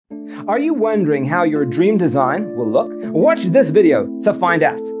Are you wondering how your dream design will look? Watch this video to find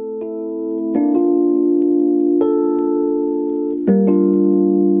out.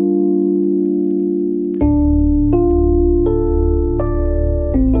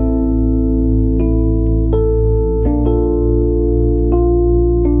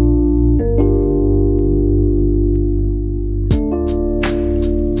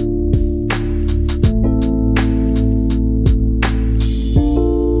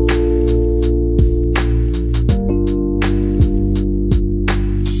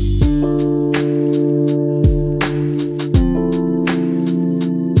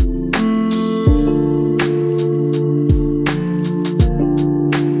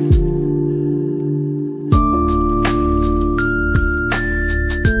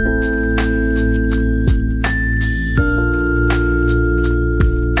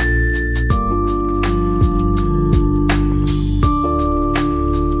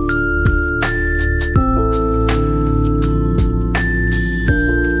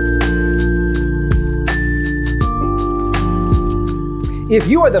 If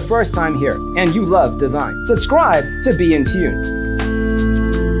you are the first time here and you love design, subscribe to Be in Tune.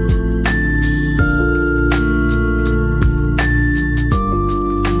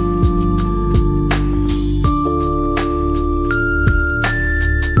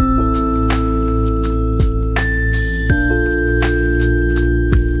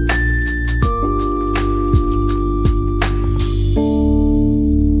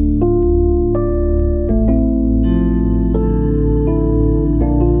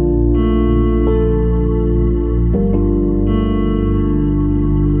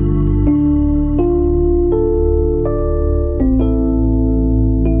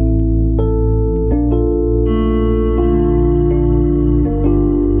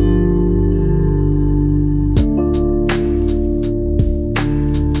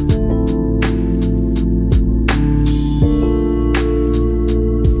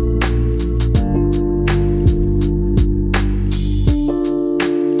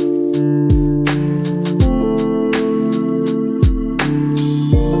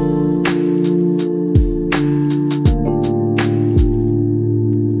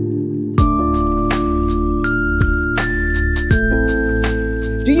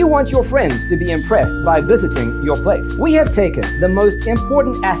 Do you want your friends to be impressed by visiting your place? We have taken the most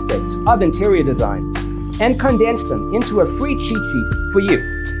important aspects of interior design and condensed them into a free cheat sheet for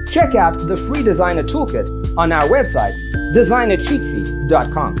you. Check out the free designer toolkit on our website,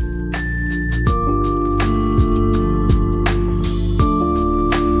 designercheatsheet.com.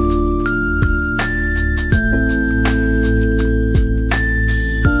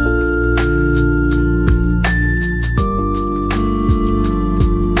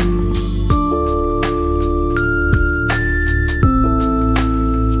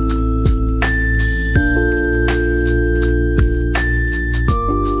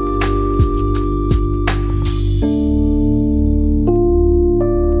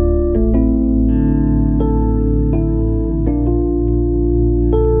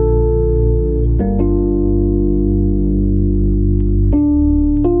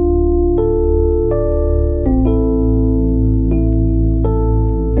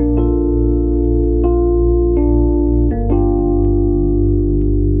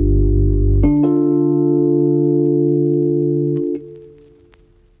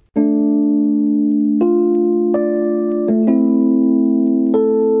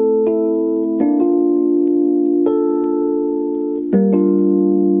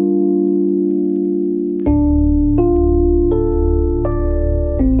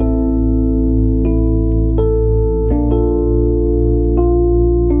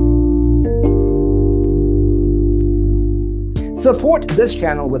 Support this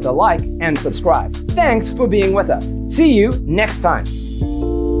channel with a like and subscribe. Thanks for being with us. See you next time.